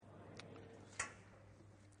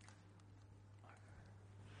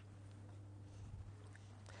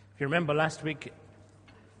If you remember, last week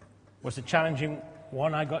was a challenging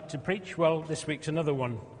one I got to preach. Well, this week's another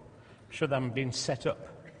one. I'm sure they haven't been set up,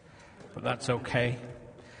 but that's okay.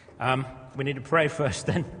 We need to pray first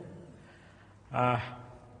then.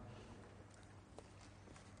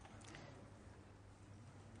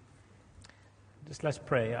 Just let's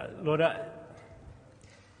pray. Lord,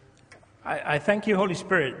 I thank you, Holy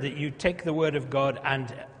Spirit, that you take the Word of God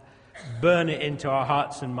and burn it into our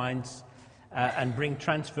hearts and minds and bring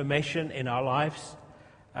transformation in our lives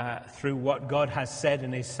through what God has said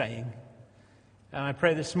and is saying. And I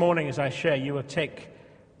pray this morning as I share, you will take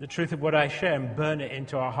the truth of what I share and burn it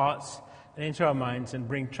into our hearts and into our minds and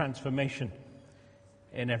bring transformation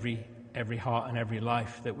in every heart and every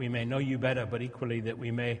life, that we may know you better, but equally that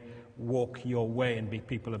we may walk your way and be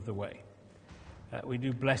people of the way. We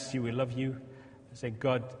do bless you. We love you. I say,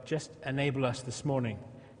 God, just enable us this morning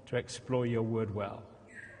to explore your word well.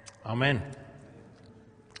 Amen.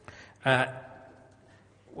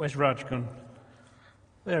 Where's Raj gone?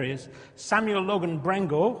 There he is. Samuel Logan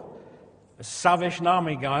Brengle, a Salvation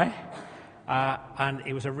Army guy, and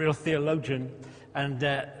he was a real theologian. And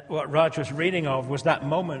what Raj was reading of was that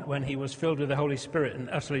moment when he was filled with the Holy Spirit and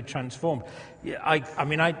utterly transformed.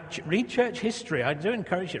 I read church history. I do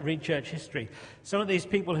encourage you to read church history. Some of these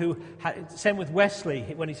people who, same with Wesley,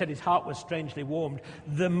 when he said his heart was strangely warmed,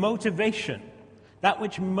 the motivation, that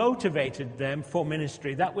which motivated them for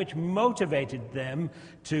ministry, that which motivated them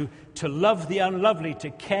to love the unlovely, to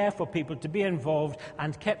care for people, to be involved,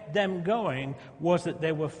 and kept them going, was that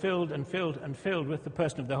they were filled and filled and filled with the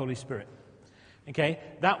person of the Holy Spirit. Okay,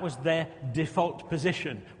 that was their default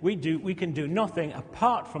position. We can do nothing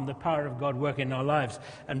apart from the power of God working in our lives.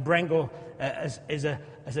 And Brengle is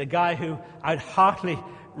a guy who I'd heartily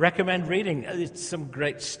recommend reading. It's some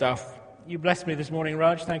great stuff. You blessed me this morning,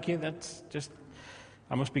 Raj. Thank you. That's just,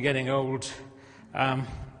 I must be getting old. I'm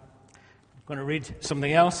going to read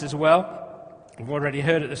something else as well. We've already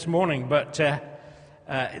heard it this morning, but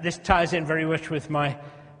this ties in very much with my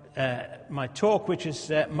talk, which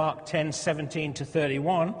is Mark 10:17 to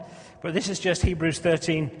 31. But this is just Hebrews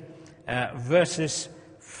 13, verses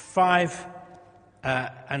 5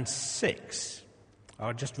 and 6.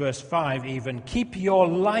 Or just verse 5 even. Keep your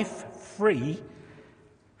life free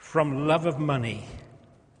from love of money.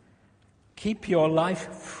 Keep your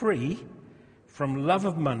life free from love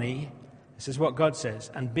of money. This is what God says.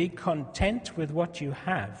 And be content with what you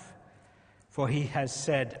have. For he has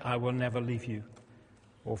said, I will never leave you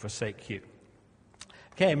or forsake you.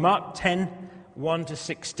 Okay, Mark 10, 1 to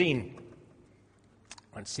 16.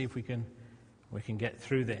 Let's see if we can get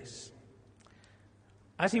through this.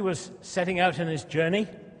 As he was setting out on his journey,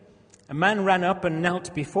 a man ran up and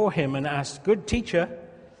knelt before him and asked, Good teacher,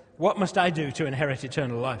 what must I do to inherit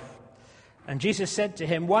eternal life? And Jesus said to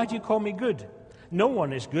him, Why do you call me good? No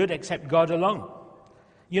one is good except God alone.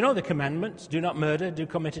 You know the commandments: do not murder, do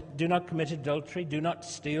not commit adultery, do not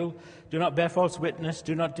steal, do not bear false witness,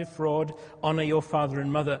 do not defraud, honor your father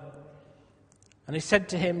and mother. And he said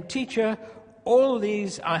to him, Teacher, all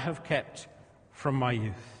these I have kept from my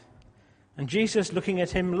youth. And Jesus, looking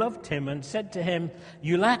at him, loved him and said to him,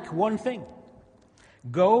 You lack one thing.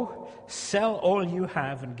 Go, sell all you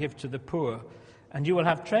have and give to the poor, and you will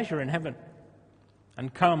have treasure in heaven.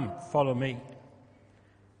 And come, follow me.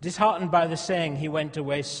 Disheartened by the saying, he went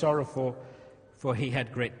away sorrowful, for he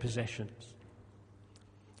had great possessions.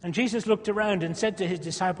 And Jesus looked around and said to his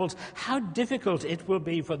disciples, How difficult it will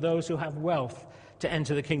be for those who have wealth to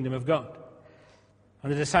enter the kingdom of God.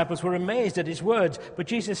 And the disciples were amazed at his words, but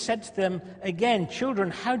Jesus said to them again, Children,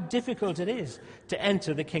 how difficult it is to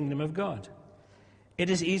enter the kingdom of God. It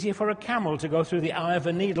is easier for a camel to go through the eye of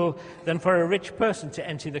a needle than for a rich person to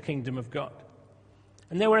enter the kingdom of God.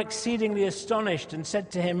 And they were exceedingly astonished and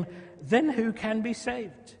said to him, Then who can be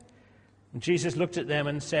saved? And Jesus looked at them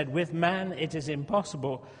and said, With man it is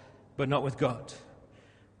impossible, but not with God.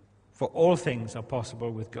 For all things are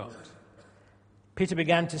possible with God. Peter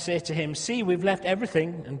began to say to him, See, we've left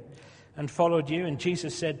everything and followed you. And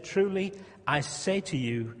Jesus said, Truly, I say to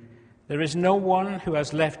you, there is no one who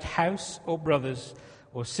has left house or brothers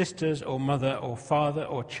or sisters or mother or father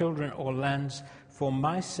or children or lands for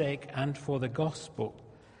my sake and for the gospel,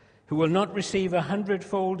 who will not receive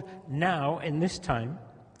 100-fold now in this time,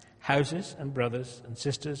 houses and brothers and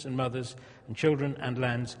sisters and mothers and children and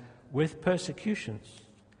lands, with persecutions,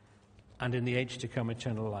 and in the age to come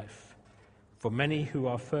eternal life. For many who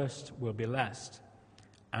are first will be last,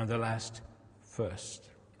 and the last first.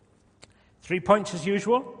 3 points as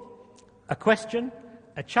usual: a question,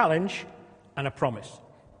 a challenge, and a promise.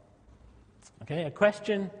 Okay, a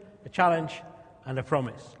question, a challenge, and a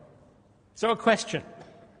promise. So a question.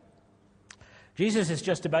 Jesus is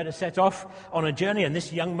just about to set off on a journey, and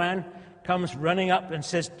this young man comes running up and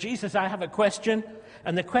says, Jesus, I have a question.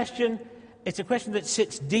 And it's a question that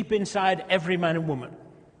sits deep inside every man and woman.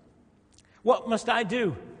 What must I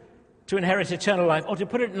do to inherit eternal life? Or to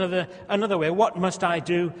put it another way, what must I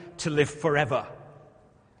do to live forever?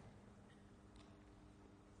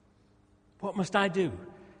 What must I do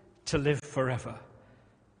to live forever?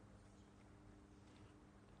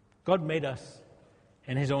 God made us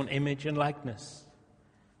in his own image and likeness.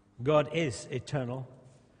 God is eternal.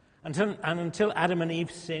 Until Adam and Eve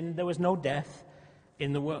sinned, there was no death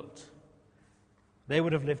in the world. They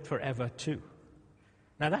would have lived forever too.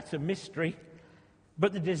 Now that's a mystery,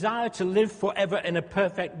 but the desire to live forever in a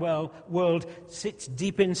perfect world sits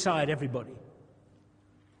deep inside everybody.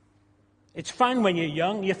 It's fine when you're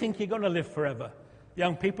young. You think you're going to live forever.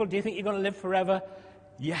 Young people, do you think you're going to live forever?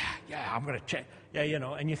 Yeah, I'm going to check. Yeah,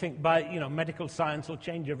 and you think medical science will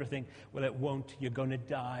change everything. Well, it won't. You're going to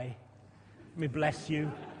die. Let me bless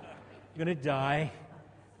you. You're going to die,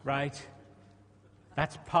 right?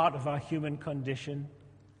 That's part of our human condition.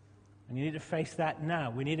 And you need to face that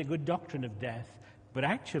now. We need a good doctrine of death. But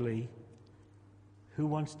actually, who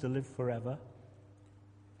wants to live forever?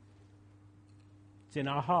 It's in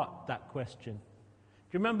our heart, that question. Do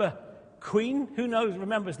you remember Queen? Who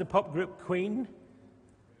remembers the pop group Queen?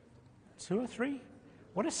 2 or 3?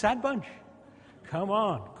 What a sad bunch. Come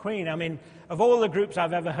on, Queen. I mean, of all the groups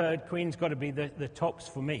I've ever heard, Queen's got to be the tops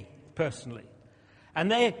for me, personally.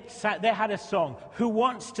 And they had a song, Who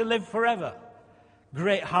Wants to Live Forever?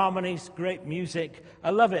 Great harmonies, great music.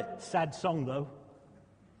 I love it. Sad song, though.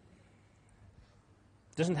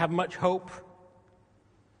 Doesn't have much hope.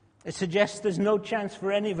 It suggests there's no chance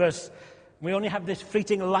for any of us. We only have this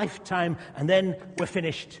fleeting lifetime, and then we're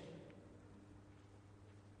finished.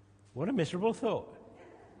 What a miserable thought.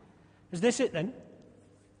 Is this it, then?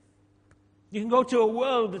 You can go to a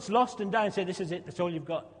world that's lost and dying and say, this is it, that's all you've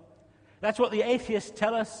got. That's what the atheists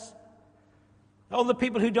tell us. All the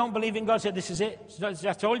people who don't believe in God say, this is it,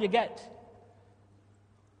 that's all you get.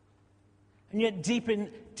 And yet deep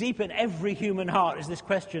in every human heart is this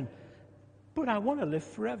question, but I want to live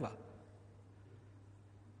forever.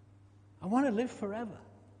 I want to live forever.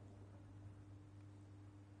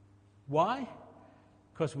 Why?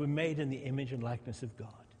 Because we're made in the image and likeness of God.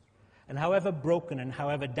 And however broken and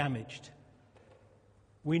however damaged,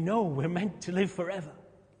 we know we're meant to live forever.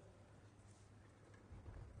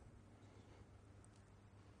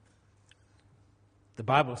 The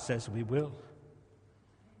Bible says we will.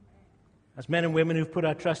 As men and women who've put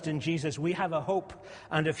our trust in Jesus, we have a hope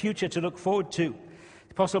and a future to look forward to.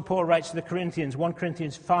 The Apostle Paul writes to the Corinthians, 1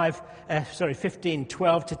 Corinthians 15,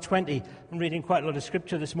 12 to 20. I'm reading quite a lot of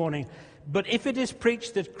scripture this morning. But if it is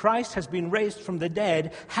preached that Christ has been raised from the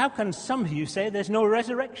dead, how can some of you say there's no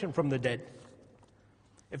resurrection from the dead?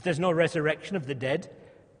 If there's no resurrection of the dead,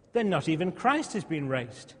 then not even Christ has been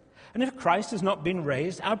raised. And if Christ has not been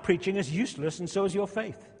raised, our preaching is useless, and so is your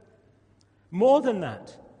faith. More than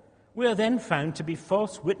that, we are then found to be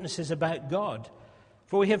false witnesses about God,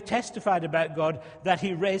 for we have testified about God that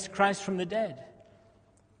he raised Christ from the dead.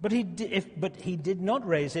 But he did not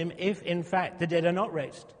raise him if, in fact, the dead are not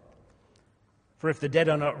raised. For if the dead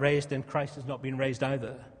are not raised, then Christ has not been raised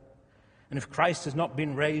either. And if Christ has not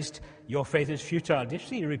been raised, your faith is futile. Do you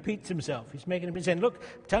see? He repeats himself. He's saying, look,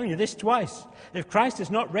 I'm telling you this twice. If Christ is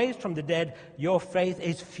not raised from the dead, your faith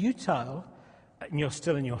is futile, and you're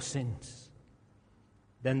still in your sins.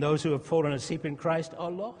 Then those who have fallen asleep in Christ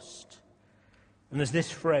are lost. And there's this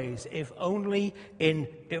phrase, if only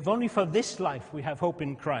for this life we have hope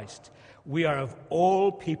in Christ, we are of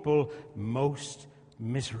all people most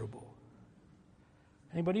miserable.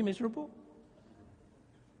 Anybody miserable?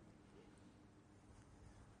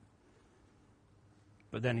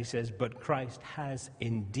 But then he says, but Christ has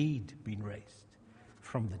indeed been raised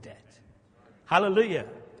from the dead. Hallelujah.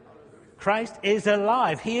 Christ is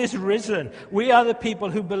alive. He is risen. We are the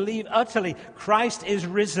people who believe utterly Christ is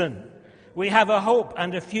risen. We have a hope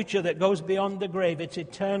and a future that goes beyond the grave. It's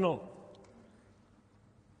eternal.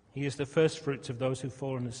 He is the first fruits of those who've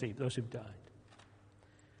fallen asleep, those who've died.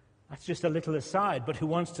 That's just a little aside, but who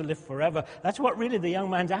wants to live forever? That's what really the young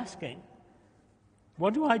man's asking.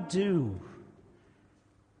 What do I do?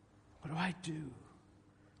 What do I do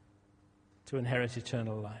to inherit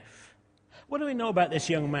eternal life? What do we know about this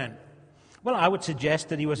young man? Well, I would suggest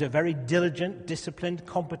that he was a very diligent, disciplined,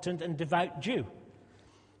 competent, and devout Jew.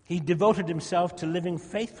 He devoted himself to living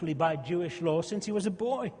faithfully by Jewish law since he was a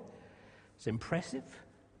boy. It's impressive.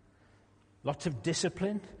 Lots of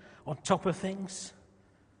discipline on top of things.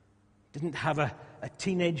 Didn't have a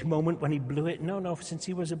teenage moment when he blew it. No, since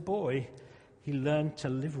he was a boy, he learned to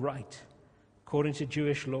live right according to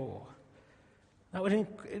Jewish law. That would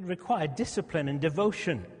require discipline and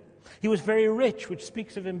devotion. He was very rich, which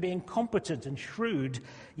speaks of him being competent and shrewd,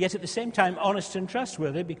 yet at the same time honest and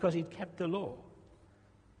trustworthy because he'd kept the law.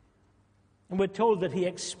 And we're told that he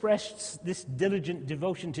expressed this diligent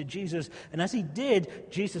devotion to Jesus, and as he did,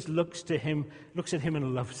 Jesus looks at him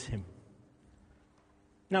and loves him.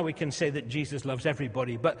 Now we can say that Jesus loves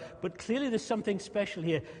everybody, but clearly there's something special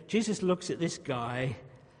here. Jesus looks at this guy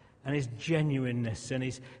and his genuineness and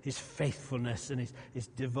his faithfulness and his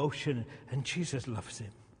devotion, and Jesus loves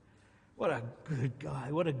him. What a good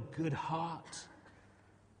guy, what a good heart.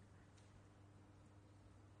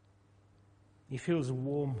 He feels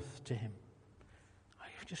warmth to him.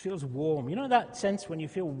 He just feels warm. You know that sense when you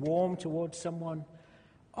feel warm towards someone?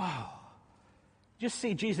 Oh, just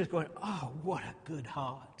see Jesus going, oh, what a good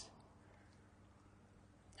heart.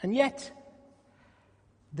 And yet,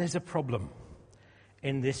 there's a problem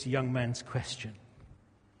in this young man's question.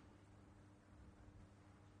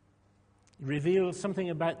 Reveals something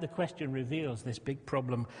about the question, reveals this big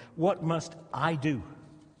problem. What must I do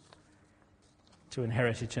to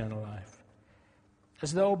inherit eternal life?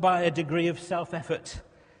 As though by a degree of self-effort,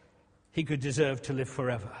 he could deserve to live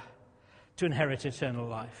forever, to inherit eternal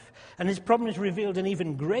life. And his problem is revealed in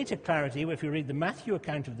even greater clarity if you read the Matthew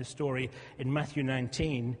account of the story in Matthew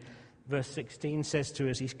 19, verse 16 says to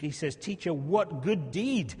us, he says, "Teacher, what good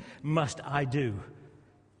deed must I do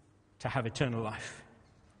to have eternal life?"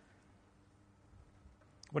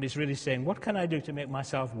 What he's really saying, what can I do to make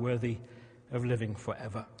myself worthy of living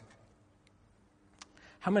forever?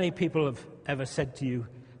 How many people have ever said to you,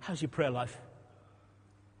 how's your prayer life?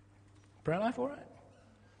 Prayer life all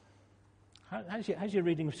right? How's your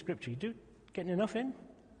reading of Scripture? You getting enough in? Do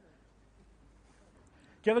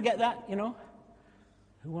you ever get that, you know?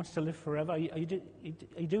 Who wants to live forever? Are you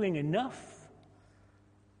doing enough?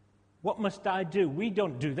 What must I do? We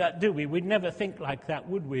don't do that, do we? We'd never think like that,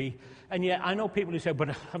 would we? And yet I know people who say, but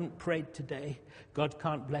I haven't prayed today. God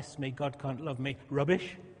can't bless me. God can't love me.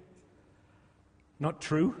 Rubbish. Not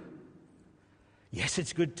true. Yes,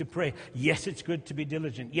 it's good to pray. Yes, it's good to be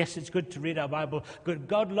diligent. Yes, it's good to read our Bible. Good.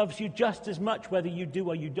 God loves you just as much whether you do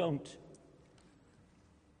or you don't.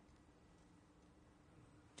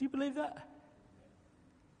 Do you believe that?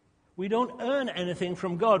 We don't earn anything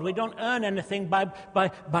from God. We don't earn anything by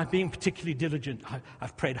being particularly diligent.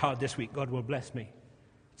 I've prayed hard this week. God will bless me.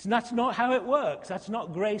 That's not how it works. That's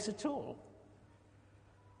not grace at all.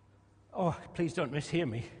 Oh, please don't mishear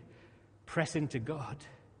me. Press into God.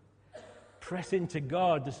 Press into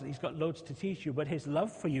God. He's got loads to teach you, but his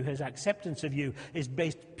love for you, his acceptance of you is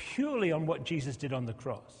based purely on what Jesus did on the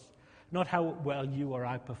cross, not how well you or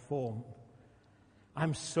I perform.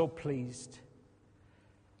 I'm so pleased.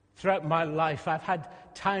 Throughout my life, I've had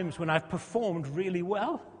times when I've performed really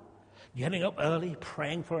well. Getting up early,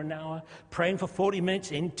 praying for an hour, praying for 40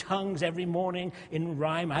 minutes in tongues every morning, in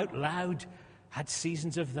rhyme, out loud. Had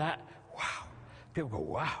seasons of that. Wow. People go,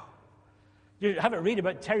 wow. You have a read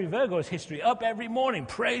about Terry Virgo's history. Up every morning,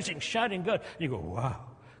 praising, shouting God. You go, wow.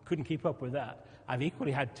 Couldn't keep up with that. I've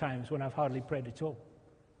equally had times when I've hardly prayed at all.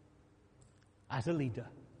 As a leader.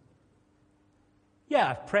 Yeah,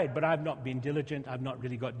 I've prayed, but I've not been diligent. I've not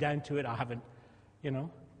really got down to it. I haven't, you know.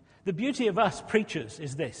 The beauty of us preachers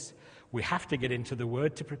is this. We have to get into the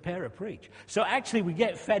Word to prepare a preach. So actually we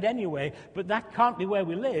get fed anyway, but that can't be where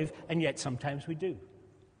we live, and yet sometimes we do.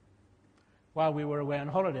 While we were away on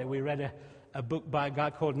holiday, we read a book by a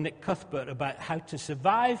guy called Nick Cuthbert about how to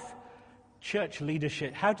survive church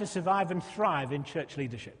leadership, how to survive and thrive in church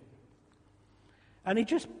leadership. And he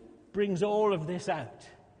just brings all of this out.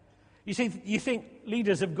 You see, you think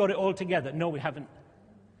leaders have got it all together. No, we haven't.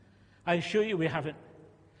 I assure you we haven't.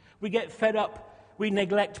 We get fed up. We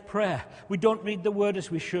neglect prayer. We don't read the Word as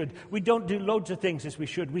we should. We don't do loads of things as we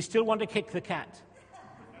should. We still want to kick the cat.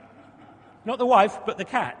 Not the wife, but the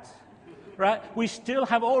cat. Right? We still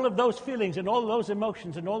have all of those feelings and all those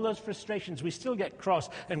emotions and all those frustrations. We still get cross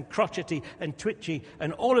and crotchety and twitchy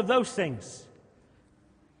and all of those things.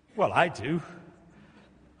 Well, I do.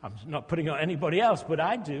 I'm not putting on anybody else, but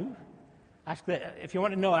I do. If you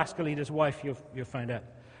want to know, ask a leader's wife, you'll find out.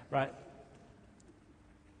 Right?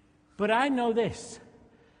 But I know this.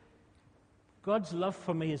 God's love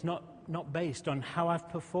for me is not based on how I've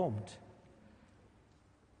performed.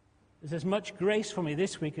 There's as much grace for me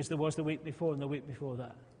this week as there was the week before and the week before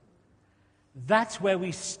that. That's where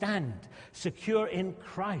we stand, secure in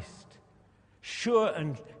Christ, sure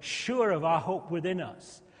of our hope within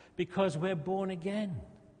us, because we're born again.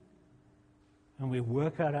 And we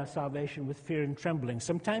work out our salvation with fear and trembling,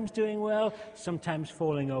 sometimes doing well, sometimes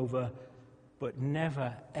falling over, but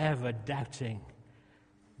never, ever doubting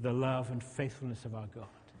the love and faithfulness of our God.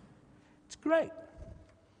 It's great.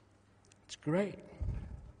 It's great.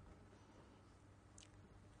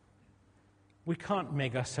 We can't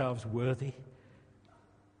make ourselves worthy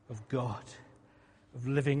of God, of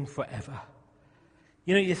living forever.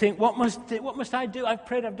 You know, you think, what must I do? I've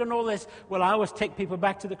prayed, I've done all this. Well, I always take people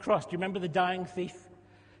back to the cross. Do you remember the dying thief?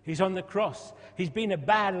 He's on the cross. He's been a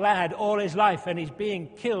bad lad all his life, and he's being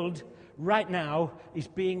killed right now. He's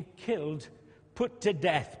being killed, put to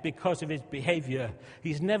death because of his behavior.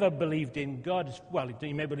 He's never believed in God. Well,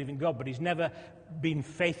 he may believe in God, but he's never been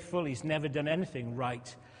faithful. He's never done anything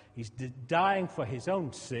right. He's dying for his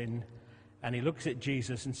own sin, and he looks at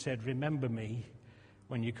Jesus and said, remember me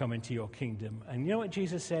when you come into your kingdom. And you know what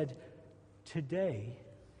Jesus said? Today,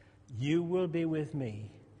 you will be with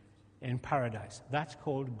me in paradise. That's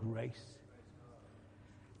called grace.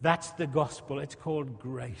 That's the gospel. It's called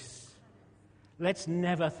grace. Let's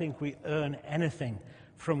never think we earn anything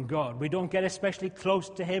from God. We don't get especially close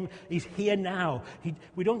to him. He's here now.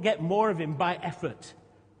 We don't get more of him by effort.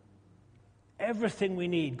 Everything we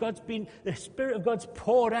need. The Spirit of God's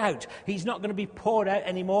poured out. He's not going to be poured out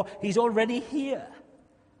anymore. He's already here.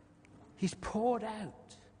 He's poured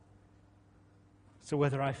out. So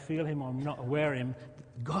whether I feel him or I'm not aware of him,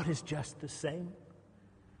 God is just the same.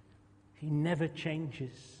 He never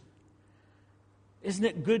changes. Isn't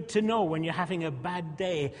it good to know when you're having a bad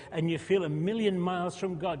day and you feel a million miles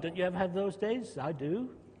from God? Don't you ever have those days? I do.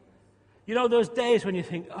 You know those days when you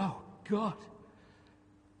think, oh, God,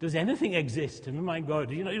 does anything exist? And oh, my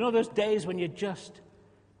God, you know those days when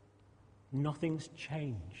nothing's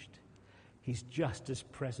changed. He's just as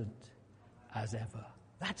present as ever.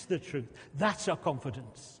 That's the truth. That's our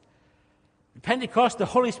confidence. At Pentecost, the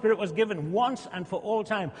Holy Spirit was given once and for all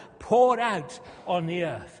time, poured out on the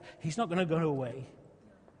earth. He's not going to go away.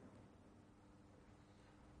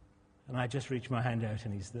 And I just reach my hand out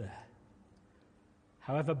and he's there.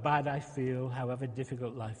 However bad I feel, however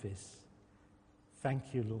difficult life is,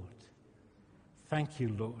 thank you, Lord. Thank you,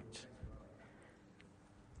 Lord.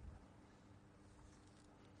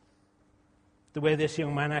 The way this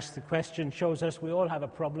young man asked the question shows us we all have a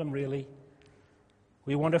problem, really.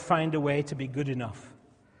 We want to find a way to be good enough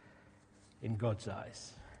in God's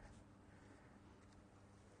eyes.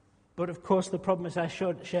 But of course, the problem, as I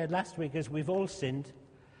shared last week, is we've all sinned,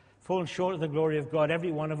 fallen short of the glory of God,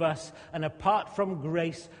 every one of us, and apart from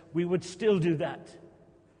grace, we would still do that.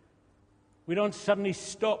 We don't suddenly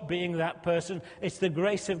stop being that person. It's the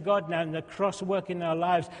grace of God now and the cross work in our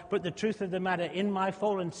lives. But the truth of the matter, in my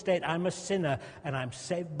fallen state, I'm a sinner and I'm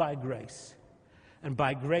saved by grace. And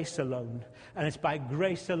by grace alone. And it's by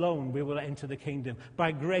grace alone we will enter the kingdom.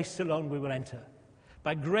 By grace alone we will enter.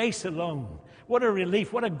 By grace alone. What a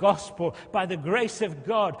relief, what a gospel. By the grace of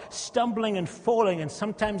God, stumbling and falling and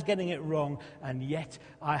sometimes getting it wrong. And yet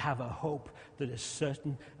I have a hope that is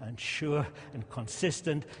certain and sure and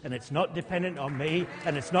consistent. And it's not dependent on me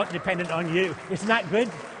and it's not dependent on you. Isn't that good?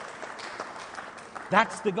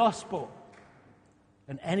 That's the gospel.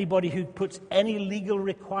 And anybody who puts any legal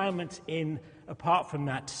requirements in apart from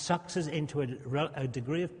that sucks us into a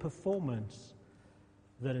degree of performance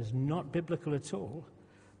that is not biblical at all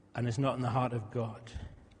and is not in the heart of God.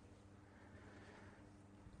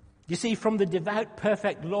 You see, from the devout,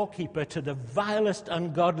 perfect lawkeeper to the vilest,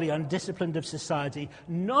 ungodly, undisciplined of society,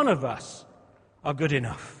 none of us are good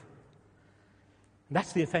enough. And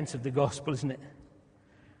that's the offense of the gospel, isn't it?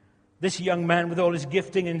 This young man, with all his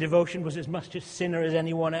gifting and devotion, was as much a sinner as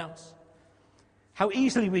anyone else. How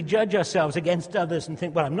easily we judge ourselves against others and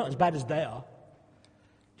think, well, I'm not as bad as they are.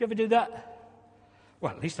 Do you ever do that?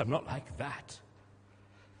 Well, at least I'm not like that.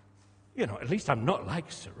 You know, at least I'm not like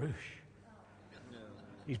Sarush.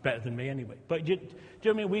 He's better than me anyway. But do you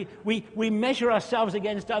know what I mean? We measure ourselves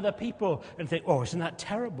against other people and think, oh, isn't that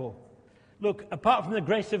terrible? Look, apart from the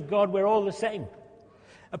grace of God, we're all the same.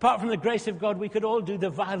 Apart from the grace of God, we could all do the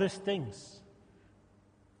vilest things.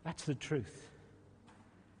 That's the truth.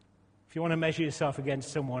 If you want to measure yourself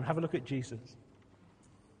against someone, have a look at Jesus.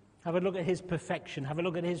 Have a look at his perfection. Have a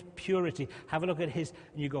look at his purity. Have a look at his...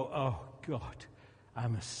 And you go, oh, God,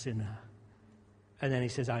 I'm a sinner. And then he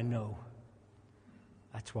says, I know.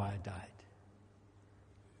 That's why I died.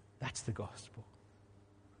 That's the gospel.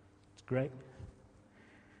 It's great.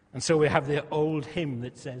 And so we have the old hymn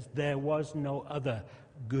that says, there was no other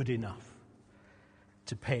good enough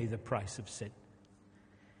to pay the price of sin.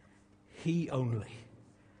 He only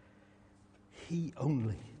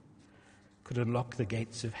could unlock the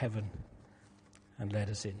gates of heaven and let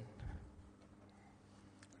us in.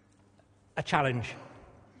 A challenge.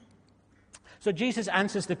 So Jesus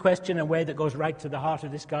answers the question in a way that goes right to the heart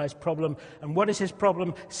of this guy's problem. And what is his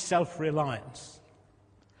problem? Self-reliance.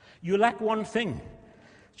 You lack one thing.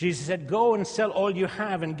 Jesus said, go and sell all you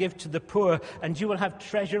have and give to the poor, and you will have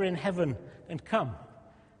treasure in heaven. And come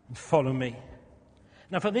and follow me.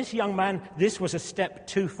 Now, for this young man, this was a step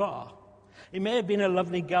too far. He may have been a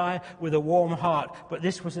lovely guy with a warm heart, but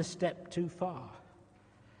this was a step too far.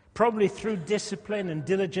 Probably through discipline and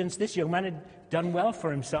diligence, this young man had done well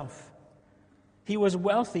for himself. He was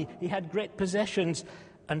wealthy. He had great possessions.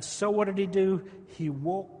 And so what did he do? He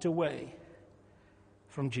walked away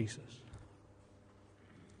from Jesus.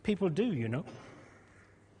 People do, you know.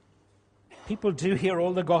 People do hear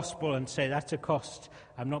all the gospel and say, that's a cost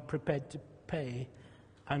I'm not prepared to pay,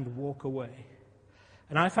 and walk away.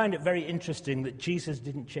 And I find it very interesting that Jesus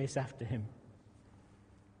didn't chase after him.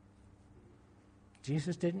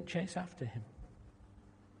 Jesus didn't chase after him.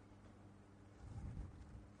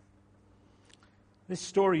 This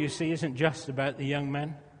story, you see, isn't just about the young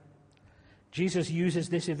man. Jesus uses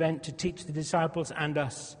this event to teach the disciples and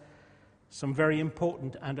us some very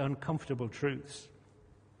important and uncomfortable truths.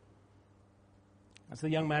 As the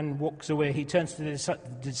young man walks away, he turns to the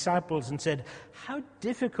disciples and said, how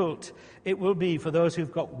difficult it will be for those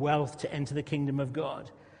who've got wealth to enter the kingdom of God.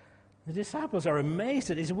 The disciples are amazed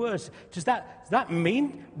at his words. Does that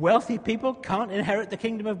mean wealthy people can't inherit the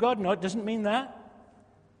kingdom of God? No, it doesn't mean that.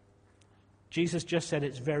 Jesus just said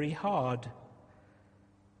it's very hard.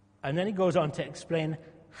 And then he goes on to explain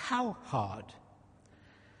how hard.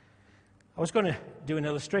 I was going to do an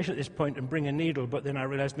illustration at this point and bring a needle, but then I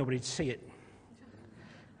realized nobody'd see it.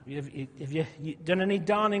 Have you done any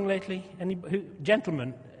darning lately?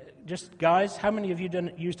 Gentlemen, just guys, how many of you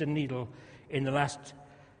used a needle in the last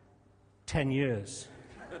 10 years?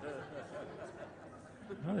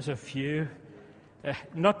 Well, there's a few.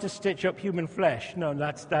 Not to stitch up human flesh. No,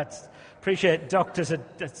 that's appreciate doctors.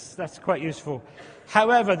 That's quite useful.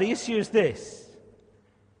 However, the issue is this.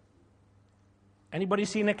 Anybody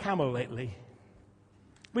seen a camel lately?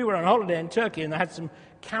 We were on holiday in Turkey and they had some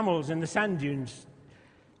camels in the sand dunes.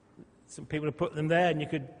 Some people had put them there and you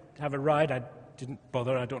could have a ride. I didn't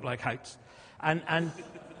bother. I don't like heights. And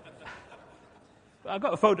I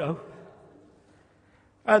got a photo.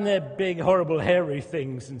 And they're big, horrible, hairy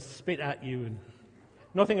things and spit at you. And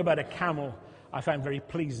nothing about a camel I found very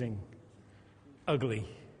pleasing. Ugly.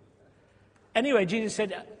 Anyway, Jesus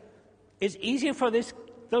said, it's easier for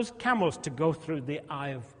those camels to go through the eye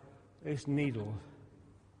of this needle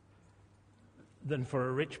than for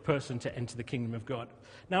a rich person to enter the kingdom of God.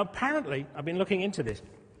 Now, apparently, I've been looking into this.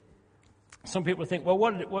 Some people think, well,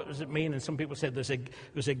 what does it mean? And some people say there's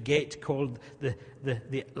a gate called the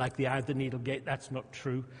like the eye of the needle gate. That's not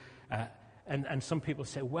true. And some people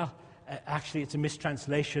say, well, actually, it's a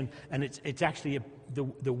mistranslation, and it's actually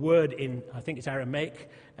the word in, I think it's Aramaic,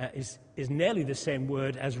 is nearly the same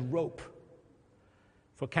word as rope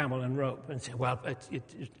for camel and rope. And say, well,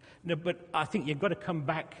 no, but I think you've got to come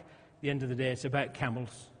back. At the end of the day, it's about camels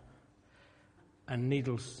and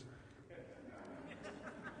needles.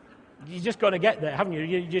 You just got to get there, haven't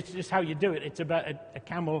you? Just how you do it. It's about a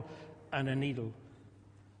camel and a needle.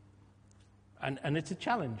 And it's a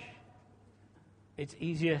challenge. It's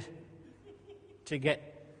easier to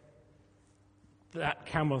get that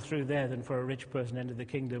camel through there than for a rich person to enter the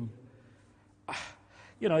kingdom.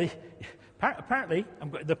 You know, apparently,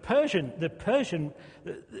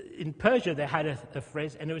 in Persia they had a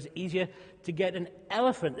phrase, and it was easier to get an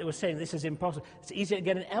elephant. They were saying this is impossible. It's easier to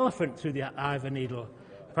get an elephant through the eye of a needle.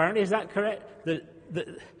 Apparently, is that correct?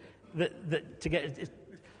 To get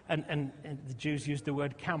and the Jews used the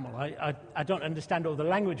word camel. I don't understand all the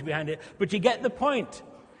language behind it, but you get the point.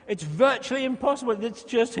 It's virtually impossible. It's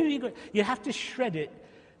just you have to shred it,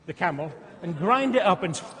 the camel, and grind it up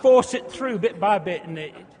and force it through bit by bit, and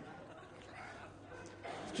it's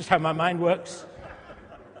just how my mind works.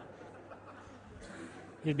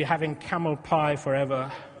 You'd be having camel pie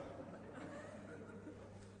forever.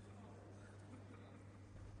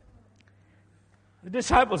 The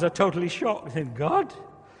disciples are totally shocked. They think, God,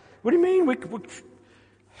 what do you mean?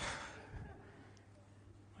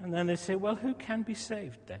 And then they say, well, who can be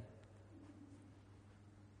saved then?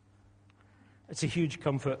 It's a huge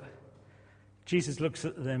comfort. Jesus looks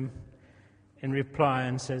at them in reply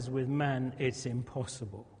and says, with man it's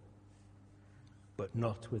impossible, but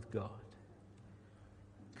not with God.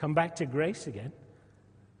 Come back to grace again.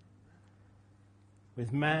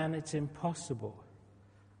 With man it's impossible,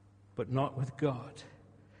 but not with God.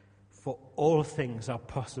 For all things are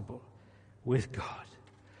possible with God.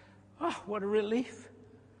 Oh, what a relief.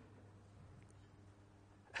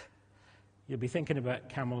 You'll be thinking about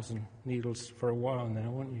camels and needles for a while now,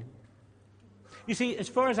 won't you? You see, as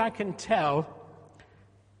far as I can tell,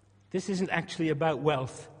 this isn't actually about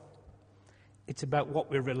wealth. It's about what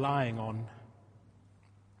we're relying on.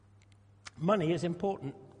 Money is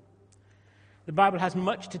important. The Bible has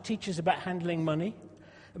much to teach us about handling money,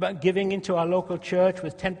 about giving into our local church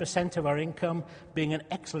with 10% of our income being an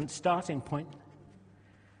excellent starting point.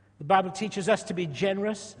 The Bible teaches us to be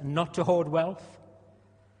generous and not to hoard wealth.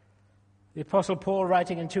 The Apostle Paul,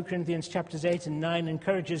 writing in 2 Corinthians chapters 8 and 9,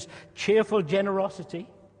 encourages cheerful generosity.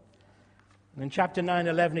 And in chapter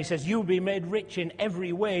 9:11, he says, "You will be made rich in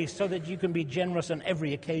every way so that you can be generous on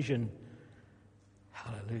every occasion."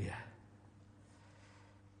 Hallelujah.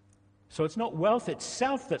 So it's not wealth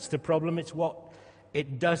itself that's the problem, it's what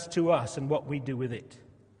it does to us and what we do with it.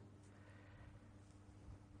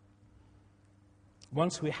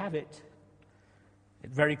 Once we have it, it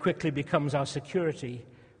very quickly becomes our security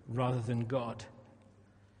rather than God.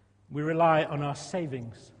 We rely on our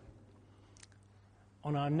savings,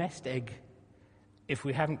 on our nest egg, if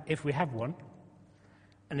we have one,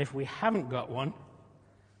 and if we haven't got one,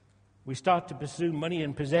 we start to pursue money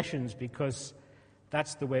and possessions because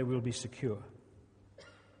that's the way we'll be secure.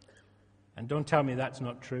 And don't tell me that's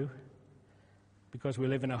not true, because we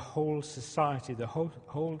live in a whole society. The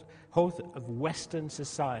whole of Western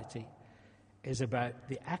society is about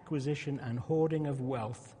the acquisition and hoarding of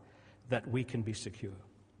wealth that we can be secure.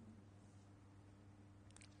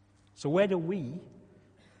 So where do we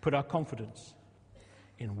put our confidence?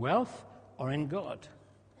 In wealth or in God?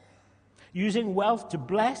 Using wealth to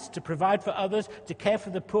bless, to provide for others, to care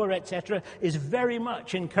for the poor, etc., is very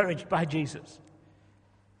much encouraged by Jesus.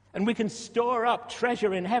 And we can store up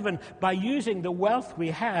treasure in heaven by using the wealth we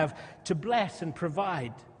have to bless and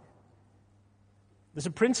provide. There's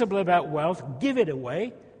a principle about wealth: give it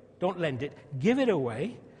away, don't lend it, give it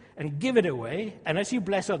away, and give it away, and as you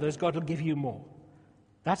bless others, God will give you more.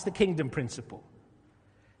 That's the kingdom principle.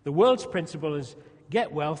 The world's principle is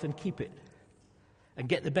get wealth and keep it, and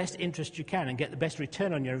get the best interest you can, and get the best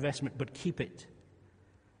return on your investment, but keep it.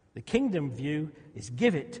 The kingdom view is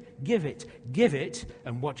give it, give it, give it,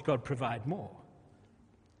 and watch God provide more.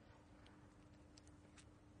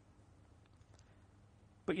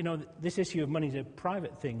 But you know, this issue of money is a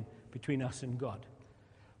private thing between us and God.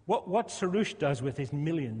 What Sarush does with his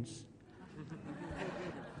millions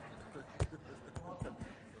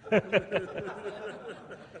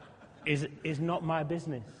is not my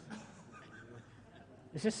business.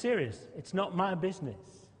 This is serious. It's not my business.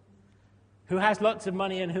 Who has lots of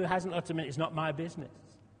money and who hasn't lots of money, it's not my business.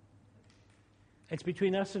 It's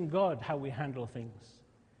between us and God how we handle things.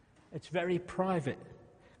 It's very private,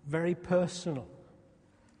 very personal.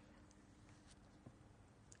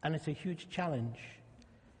 And it's a huge challenge.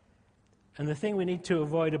 And the thing we need to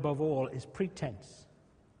avoid above all is pretense.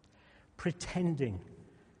 Pretending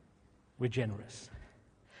we're generous.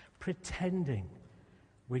 Pretending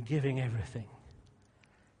we're giving everything.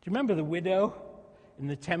 Do you remember the widow in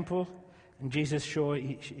the temple? And Jesus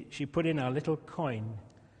she put in a little coin,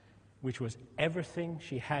 which was everything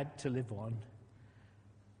she had to live on.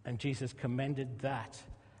 And Jesus commended that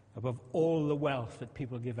above all the wealth that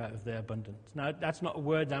people give out of their abundance. Now, that's not a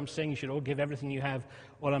word that I'm saying you should all give everything you have.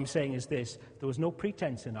 All I'm saying is this: there was no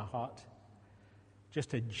pretense in her heart,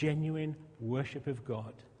 just a genuine worship of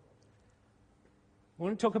God. We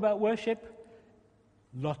want to talk about worship?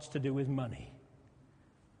 Lots to do with money.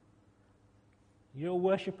 You're a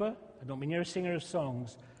worshiper? I don't mean you're a singer of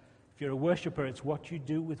songs. If you're a worshiper, it's what you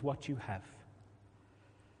do with what you have.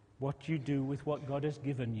 What you do with what God has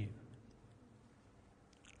given you.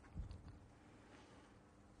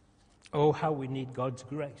 Oh, how we need God's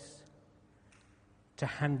grace to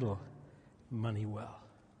handle money well.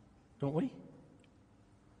 Don't we?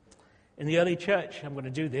 In the early church, I'm going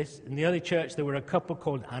to do this. In the early church, there were a couple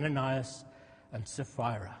called Ananias and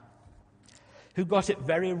Sapphira who got it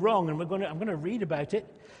very wrong. And I'm going to read about it.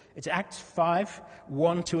 It's Acts 5,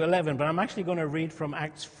 1 to 11. But I'm actually going to read from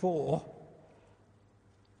Acts 4,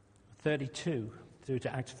 32 through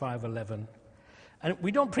to Acts 5, 11. And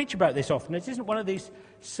we don't preach about this often. It isn't one of these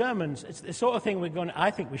sermons. It's the sort of thing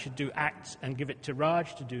I think we should do Acts and give it to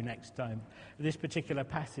Raj to do next time, this particular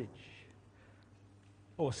passage.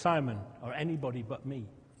 Or Simon, or anybody but me.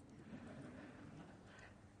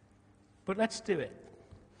 But let's do it.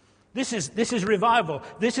 This is revival.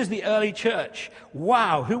 This is the early church.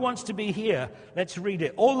 Wow, who wants to be here? Let's read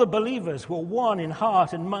it. All the believers were one in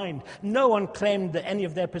heart and mind. No one claimed that any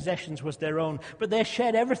of their possessions was their own, but they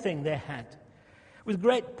shared everything they had. With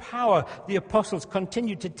great power, the apostles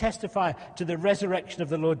continued to testify to the resurrection of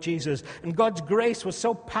the Lord Jesus, and God's grace was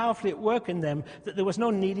so powerfully at work in them that there was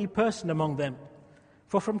no needy person among them.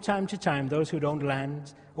 For from time to time, those who'd owned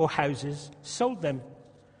land or houses sold them,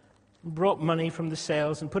 brought money from the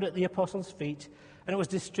sales and put it at the apostles' feet, and it was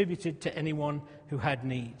distributed to anyone who had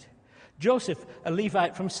need. Joseph, a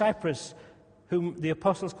Levite from Cyprus, whom the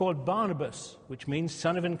apostles called Barnabas, which means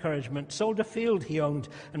son of encouragement, sold a field he owned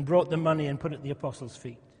and brought the money and put it at the apostles'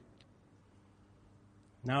 feet.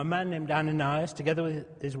 Now a man named Ananias, together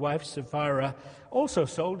with his wife Sapphira, also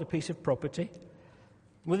sold a piece of property.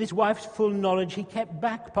 With his wife's full knowledge, he kept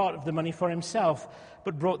back part of the money for himself,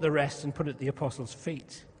 but brought the rest and put it at the apostles'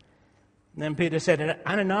 feet. And then Peter said,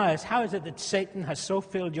 Ananias, how is it that Satan has so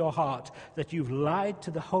filled your heart that you've lied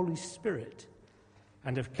to the Holy Spirit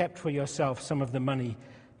and have kept for yourself some of the money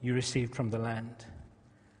you received from the land?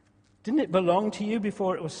 Didn't it belong to you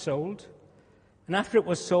before it was sold? And after it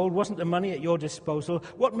was sold, wasn't the money at your disposal?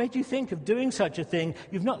 What made you think of doing such a thing?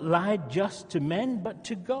 You've not lied just to men, but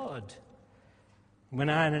to God. When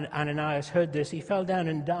Ananias heard this, he fell down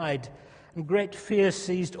and died, and great fear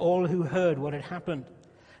seized all who heard what had happened.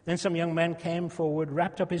 Then some young men came forward,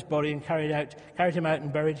 wrapped up his body, and carried him out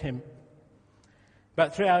and buried him.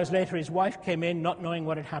 About 3 hours later, his wife came in, not knowing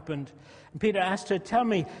what had happened. And Peter asked her, "Tell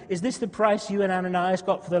me, is this the price you and Ananias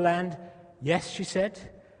got for the land?" "Yes," she said,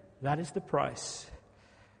 "that is the price."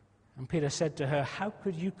 And Peter said to her, "How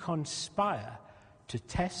could you conspire to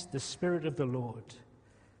test the Spirit of the Lord?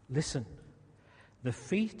 Listen, the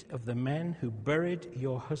feet of the men who buried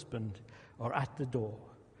your husband are at the door,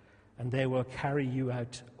 and they will carry you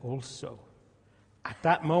out also." At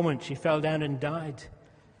that moment, she fell down and died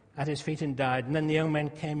at his feet and died. And then the young men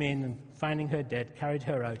came in and, finding her dead, carried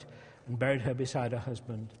her out and buried her beside her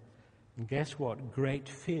husband. And guess what? Great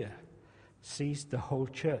fear seized the whole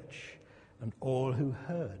church and all who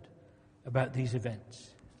heard about these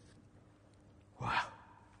events. Wow.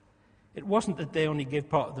 It wasn't that they only gave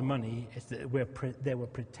part of the money, it's that they were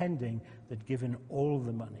pretending they'd given all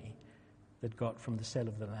the money they'd got from the sale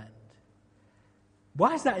of the land.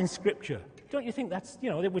 Why is that in Scripture? Don't you think that's,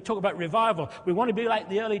 we talk about revival. We want to be like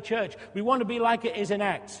the early church. We want to be like it is in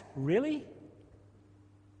Acts. Really?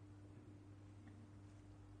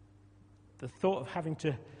 The thought of having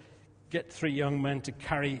to get 3 young men to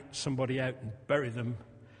carry somebody out and bury them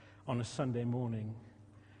on a Sunday morning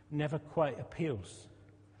never quite appeals.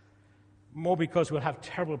 More because we'll have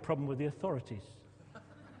terrible problem with the authorities.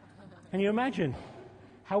 Can you imagine?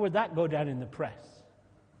 How would that go down in the press?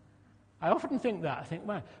 I often think that. I think,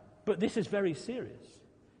 wow, but this is very serious.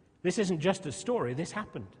 This isn't just a story. This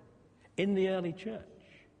happened in the early church.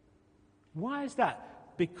 Why is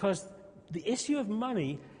that? Because the issue of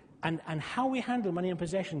money and how we handle money and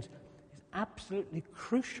possessions is absolutely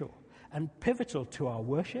crucial and pivotal to our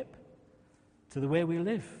worship, to the way we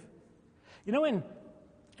live. You know, when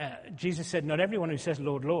Jesus said, "Not everyone who says,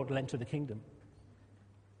 'Lord, Lord,' will enter the kingdom,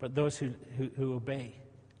 but those who obey."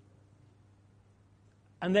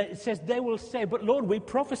 And then it says, they will say, "But Lord, we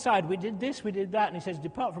prophesied, we did this, we did that." And he says,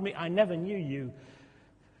 "Depart from me, I never knew you."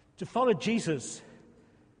 To follow Jesus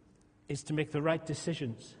is to make the right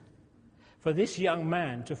decisions. For this young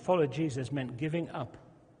man, to follow Jesus meant giving up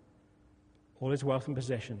all his wealth and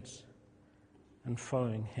possessions and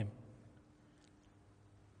following him.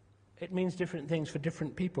 It means different things for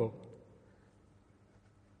different people.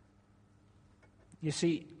 You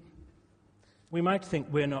see, we might think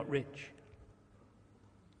we're not rich.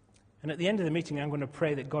 And at the end of the meeting, I'm going to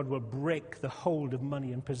pray that God will break the hold of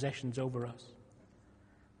money and possessions over us.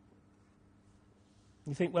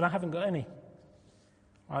 You think, well, I haven't got any.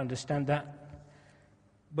 I understand that.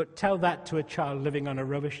 But tell that to a child living on a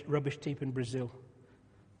rubbish tip in Brazil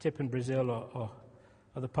or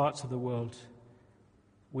other parts of the world.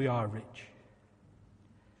 We are rich.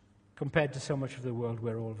 Compared to so much of the world,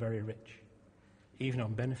 we're all very rich. Even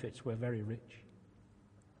on benefits, we're very rich.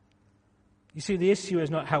 You see, the issue is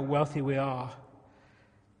not how wealthy we are,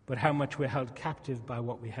 but how much we're held captive by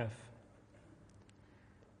what we have.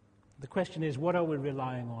 The question is, what are we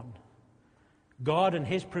relying on? God and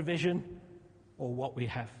His provision, or what we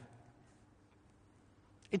have?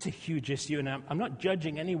 It's a huge issue, and I'm not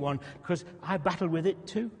judging anyone, because I battle with it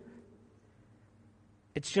too.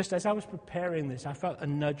 It's just, as I was preparing this, I felt a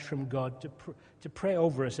nudge from God to pray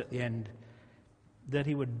over us at the end, that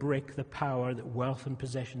He would break the power that wealth and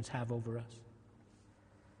possessions have over us.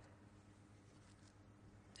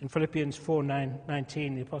 In Philippians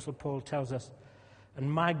 4:19, the Apostle Paul tells us,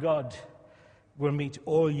 "And my God will meet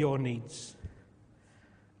all your needs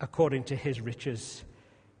according to His riches,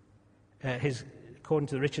 according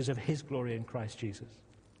to the riches of His glory in Christ Jesus."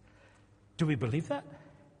 Do we believe that?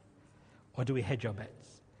 Or do we hedge our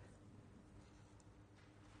bets?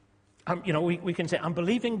 We can say, "I'm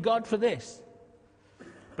believing God for this."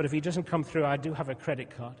 But if He doesn't come through, I do have a credit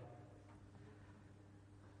card.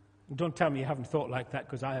 And don't tell me you haven't thought like that,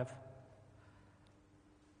 because I have.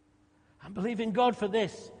 I'm believing God for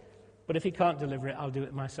this. But if he can't deliver it, I'll do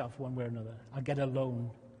it myself one way or another. I'll get a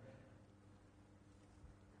loan.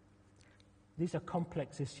 These are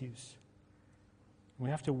complex issues. We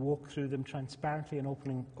have to walk through them transparently and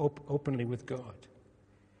openly with God.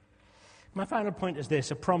 My final point is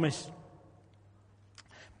this, a promise.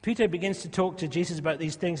 Peter begins to talk to Jesus about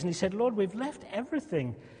these things, and he said, Lord, we've left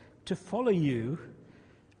everything to follow you.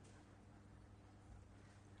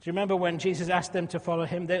 Do you remember when Jesus asked them to follow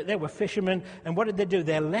him? They were fishermen, and what did they do?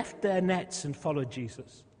 They left their nets and followed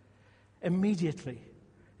Jesus. Immediately.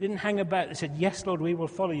 They didn't hang about. They said, yes, Lord, we will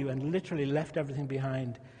follow you, and literally left everything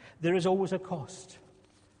behind. There is always a cost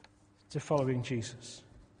to following Jesus.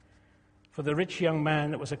 For the rich young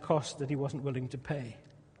man, it was a cost that he wasn't willing to pay.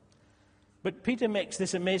 But Peter makes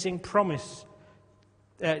this amazing promise.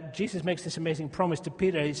 Jesus makes this amazing promise to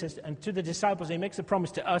Peter. He says, and to the disciples, he makes a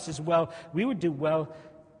promise to us as well. We would do well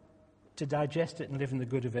to digest it and live in the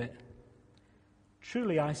good of it.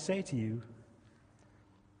 Truly, I say to you,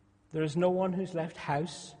 there is no one who's left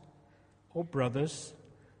house or brothers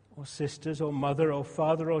or sisters or mother or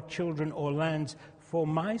father or children or lands for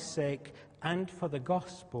my sake and for the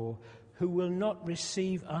gospel who will not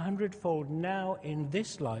receive 100-fold now in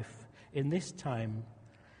this life, in this time,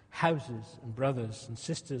 houses and brothers and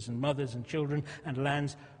sisters and mothers and children and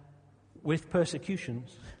lands with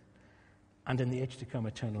persecutions, and in the age to come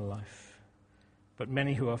eternal life. But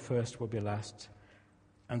many who are first will be last,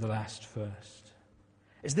 and the last first.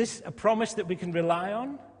 Is this a promise that we can rely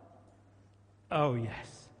on? Oh,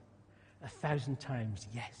 yes. 1,000 times,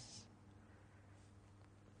 yes.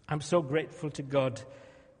 I'm so grateful to God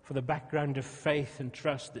for the background of faith and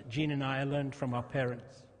trust that Jean and I learned from our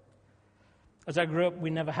parents. As I grew up, we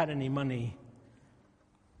never had any money.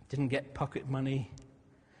 Didn't get pocket money.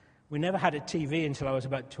 We never had a TV until I was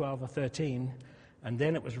about 12 or 13, and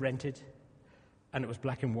then it was rented, and it was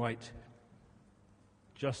black and white.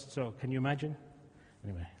 Just so, can you imagine?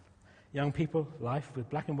 Anyway, young people, life with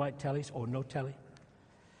black and white tellies or no telly.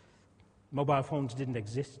 Mobile phones didn't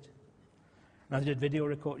exist. Neither did video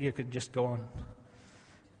record. You could just go on.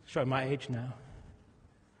 Show my age now.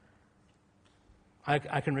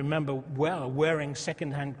 I can remember well wearing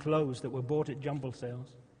second-hand clothes that were bought at jumble sales.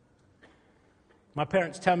 My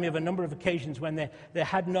parents tell me of a number of occasions when they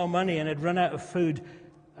had no money and had run out of food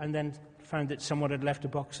and then found that someone had left a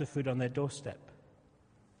box of food on their doorstep.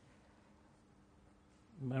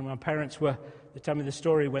 And my parents they tell me the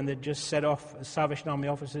story when they'd just set off as Salvation Army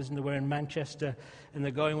officers and they were in Manchester and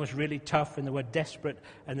the going was really tough and they were desperate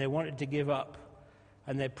and they wanted to give up.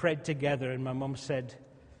 And they prayed together and my mum said,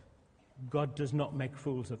 God does not make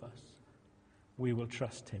fools of us. We will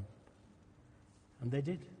trust him. And they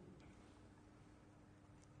did.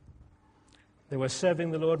 They were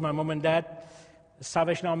serving the Lord, my mum and dad, as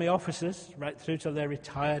Salvation Army officers, right through till they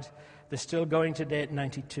retired. They're still going today at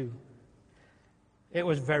 92. It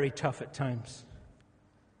was very tough at times.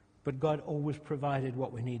 But God always provided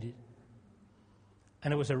what we needed.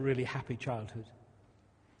 And it was a really happy childhood.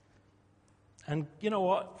 And you know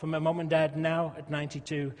what? For my mum and dad now at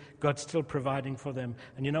 92, God's still providing for them.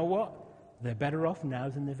 And you know what? They're better off now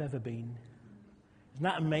than they've ever been. Isn't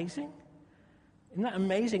that amazing? Isn't that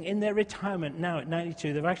amazing? In their retirement now at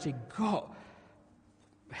 92, they've actually got,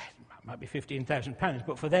 it might be £15,000,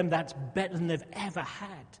 but for them that's better than they've ever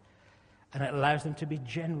had. And it allows them to be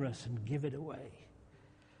generous and give it away.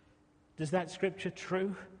 Does that scripture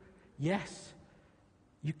true? Yes.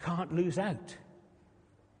 You can't lose out.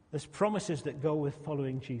 There's promises that go with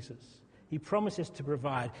following Jesus. He promises to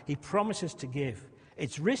provide. He promises to give.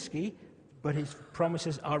 It's risky, but his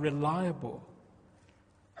promises are reliable.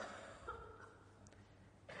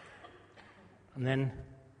 And then,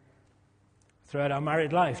 throughout our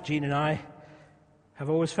married life, Jean and I have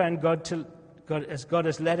always found as God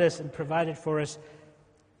has led us and provided for us,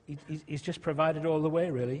 he's just provided all the way,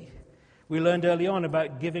 really. We learned early on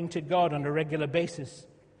about giving to God on a regular basis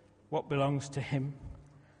what belongs to him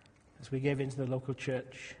as we gave into the local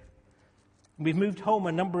church. We've moved home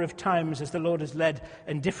a number of times as the Lord has led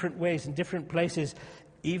in different ways, in different places,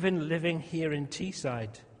 even living here in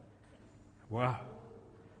Teesside. Wow.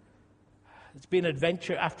 It's been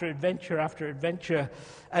adventure after adventure after adventure.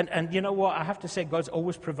 And you know what? I have to say, God's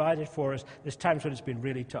always provided for us. There's times when it's been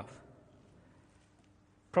really tough.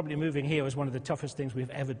 Probably moving here was one of the toughest things we've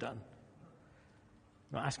ever done.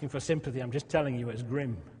 I'm not asking for sympathy. I'm just telling you it's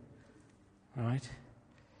grim. All right?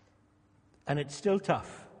 And it's still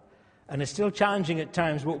tough. And it's still challenging at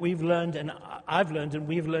times. What we've learned, and I've learned, and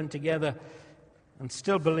we've learned together, and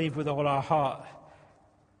still believe with all our heart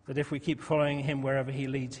that if we keep following him wherever he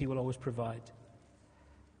leads, he will always provide.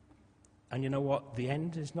 And you know what? The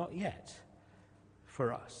end is not yet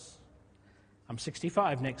for us. I'm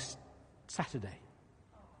 65 next Saturday.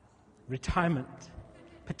 Retirement,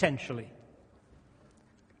 potentially.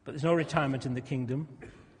 But there's no retirement in the kingdom.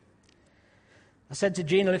 I said to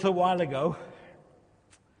Jean a little while ago,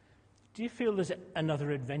 do you feel there's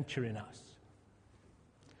another adventure in us?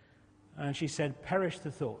 And she said, perish the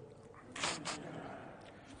thought.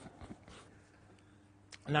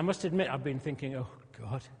 And I must admit, I've been thinking, oh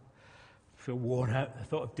God, I feel worn out. I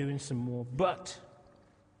thought of doing some more. But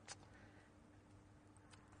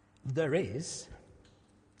there is,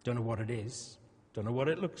 don't know what it is, don't know what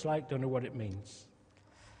it looks like, don't know what it means.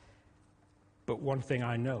 But one thing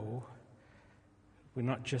I know, we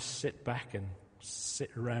not just sit back and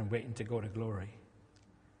sit around waiting to go to glory.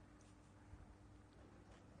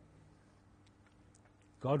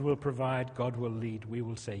 God will provide, God will lead, we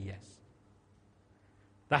will say yes.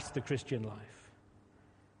 That's the Christian life.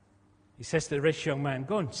 He says to the rich young man,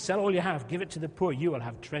 go and sell all you have, give it to the poor, you will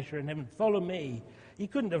have treasure in heaven. Follow me. He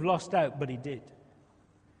couldn't have lost out, but he did.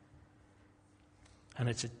 And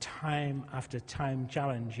it's a time after time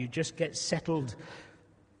challenge. You just get settled.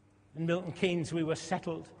 In Milton Keynes, we were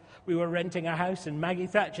settled. We were renting a house, and Maggie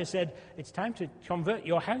Thatcher said, it's time to convert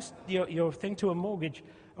your house, your thing to a mortgage.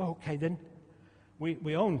 Oh, okay, then.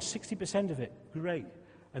 We owned 60% of it. Great.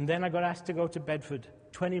 And then I got asked to go to Bedford,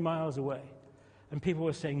 20 miles away. And people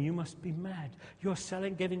were saying, you must be mad. You're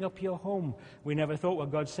selling, giving up your home. We never thought, well,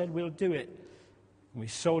 God said we'll do it. We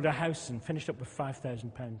sold our house and finished up with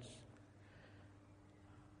 £5,000.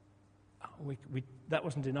 That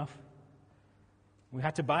wasn't enough. We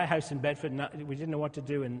had to buy a house in Bedford, and we didn't know what to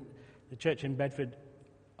do, and the church in Bedford,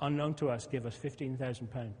 unknown to us, gave us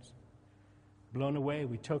 £15,000. Blown away,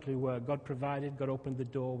 we totally were. God provided, God opened the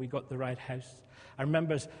door, we got the right house. I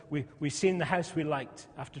remember we seen the house we liked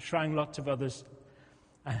after trying lots of others,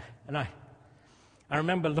 and I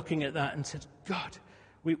remember looking at that and said, God,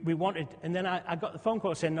 we wanted, and then I got the phone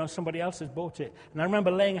call saying, no, somebody else has bought it. And I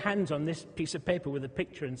remember laying hands on this piece of paper with a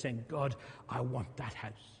picture and saying, God, I want that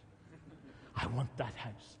house. I want that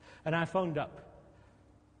house. And I phoned up,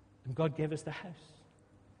 and God gave us the house.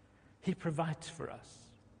 He provides for us.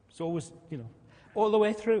 It's always, all the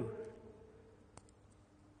way through.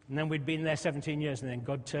 And then we'd been there 17 years, and then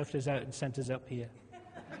God turfed us out and sent us up here.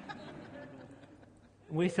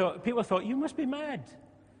 People thought, you must be mad.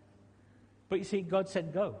 But you see, God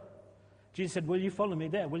said, go. Jesus said, will you follow me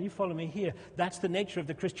there? Will you follow me here? That's the nature of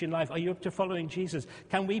the Christian life. Are you up to following Jesus?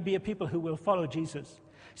 Can we be a people who will follow Jesus?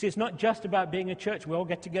 See, it's not just about being a church. We all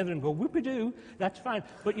get together and go, whoop-a-doo, that's fine.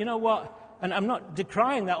 But you know what? And I'm not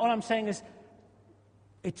decrying that. All I'm saying is,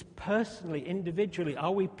 it's personally, individually,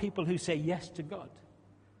 are we people who say yes to God?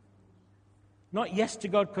 Not yes to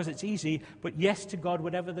God because it's easy, but yes to God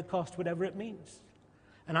whatever the cost, whatever it means.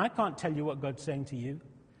 And I can't tell you what God's saying to you.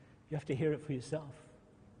 You have to hear it for yourself.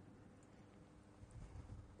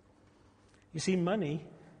 You see, money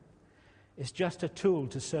is just a tool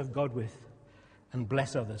to serve God with and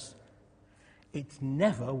bless others. It's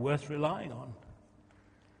never worth relying on.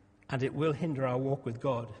 And it will hinder our walk with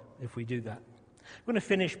God if we do that. I'm going to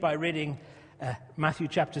finish by reading Matthew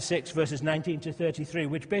chapter 6, verses 19 to 33,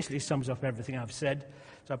 which basically sums up everything I've said.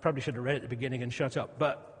 So I probably should have read it at the beginning and shut up.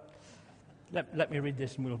 But let me read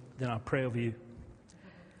this, and then I'll pray over you.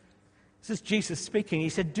 This is Jesus speaking. He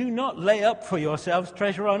said, do not lay up for yourselves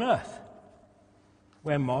treasure on earth,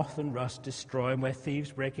 where moth and rust destroy and where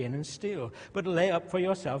thieves break in and steal. But lay up for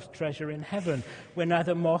yourselves treasure in heaven, where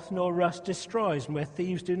neither moth nor rust destroys and where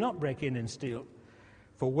thieves do not break in and steal.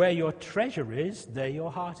 For where your treasure is, there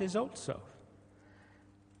your heart is also.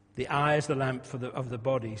 The eye is the lamp of the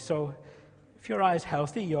body. So if your eye is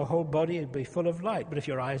healthy, your whole body will be full of light. But if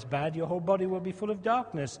your eye is bad, your whole body will be full of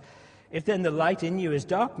darkness. If then the light in you is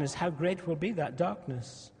darkness, how great will be that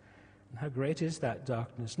darkness? And how great is that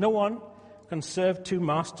darkness? No one can serve two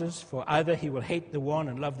masters, for either he will hate the one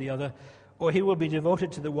and love the other, or he will be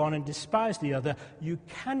devoted to the one and despise the other. You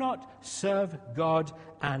cannot serve God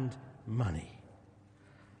and money.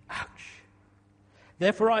 Ouch.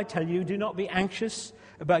 Therefore I tell you, do not be anxious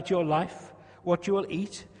about your life, what you will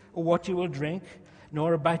eat or what you will drink,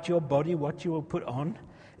 nor about your body, what you will put on.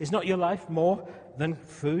 Is not your life more than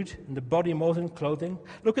food, and the body more than clothing?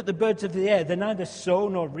 Look at the birds of the air. They neither sow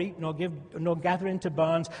nor reap nor gather into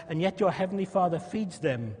barns, and yet your heavenly Father feeds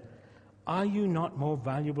them. Are you not more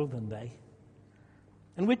valuable than they?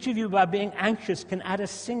 And which of you, by being anxious, can add a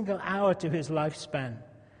single hour to his lifespan?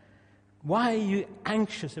 Why are you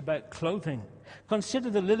anxious about clothing? Consider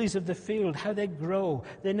the lilies of the field, how they grow.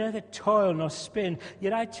 They neither toil nor spin.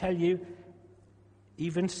 Yet I tell you,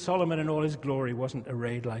 even Solomon in all his glory wasn't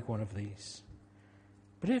arrayed like one of these.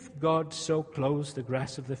 But if God so clothes the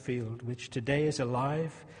grass of the field, which today is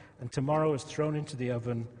alive and tomorrow is thrown into the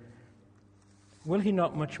oven, will he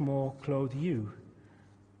not much more clothe you,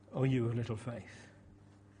 O you of little faith?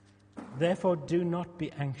 Therefore do not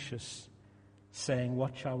be anxious, saying,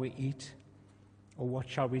 what shall we eat? Or what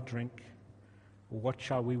shall we drink? Or what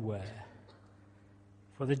shall we wear?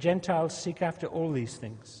 For the Gentiles seek after all these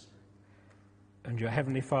things, and your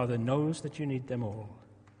heavenly Father knows that you need them all.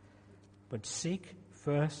 But seek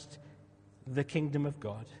first the kingdom of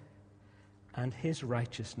God and his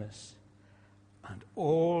righteousness, and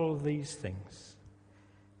all these things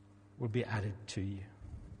will be added to you.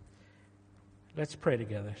 Let's pray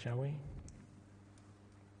together, shall we?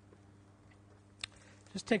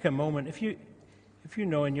 Just take a moment. If you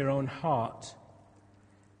know in your own heart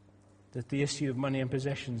that the issue of money and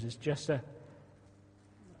possessions is just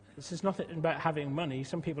this is nothing about having money.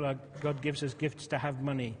 Some people God gives us gifts to have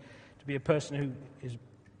money, to be a person who is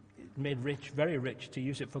made rich, very rich, to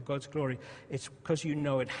use it for God's glory. It's because you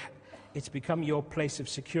know it's become your place of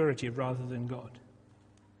security rather than God.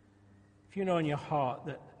 If you know in your heart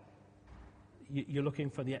that you're looking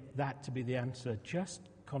for that to be the answer, just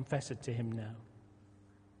confess it to him now.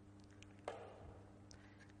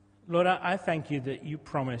 Lord, I thank you that you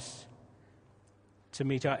promise to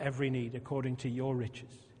meet our every need according to your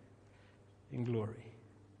riches in glory.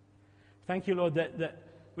 Thank you, Lord, that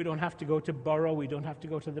we don't have to go to borrow, we don't have to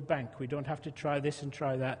go to the bank, we don't have to try this and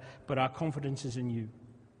try that, but our confidence is in you.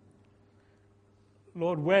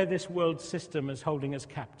 Lord, where this world system is holding us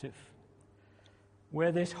captive,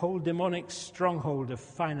 where this whole demonic stronghold of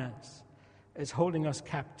finance is holding us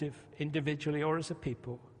captive individually or as a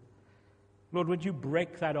people, Lord, would you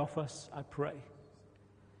break that off us, I pray.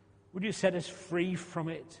 Would you set us free from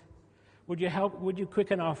it? Would you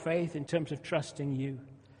quicken our faith in terms of trusting you?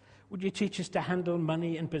 Would you teach us to handle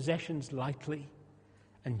money and possessions lightly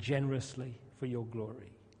and generously for your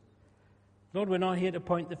glory? Lord, we're not here to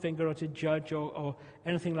point the finger or to judge or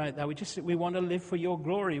anything like that. We want to live for your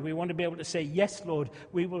glory. We want to be able to say, yes, Lord,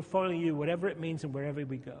 we will follow you, whatever it means and wherever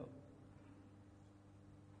we go.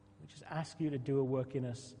 We just ask you to do a work in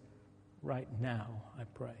us right now, I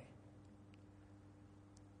pray.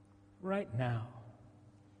 Right now.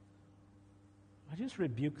 I just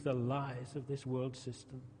rebuke the lies of this world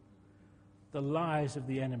system, the lies of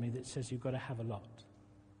the enemy that says you've got to have a lot.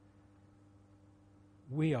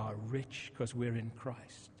 We are rich because we're in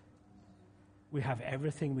Christ. We have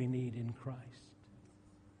everything we need in Christ.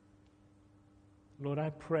 Lord, I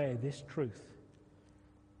pray this truth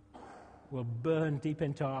will burn deep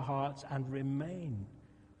into our hearts and remain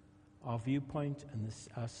our viewpoint and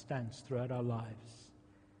our stance throughout our lives,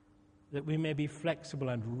 that we may be flexible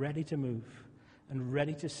and ready to move and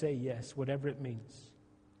ready to say yes, whatever it means.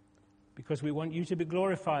 Because we want you to be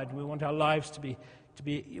glorified, and we want our lives we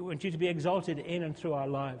want you to be exalted in and through our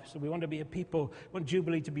lives. So we want to be a people, we want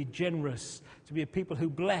Jubilee to be generous, to be a people who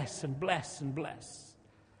bless and bless and bless.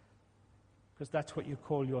 Because that's what you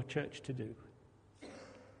call your church to do.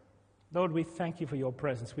 Lord, we thank you for your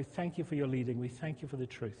presence. We thank you for your leading. We thank you for the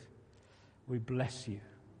truth. We bless you.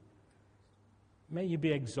 May you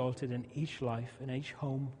be exalted in each life, in each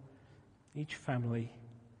home, each family,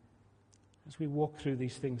 as we walk through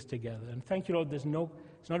these things together. And thank you, Lord, it's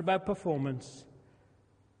not about performance,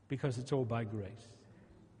 because it's all by grace.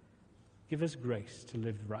 Give us grace to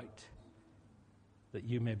live right, that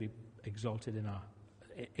you may be exalted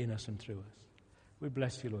in us and through us. We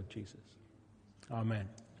bless you, Lord Jesus. Amen.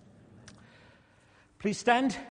 Please stand.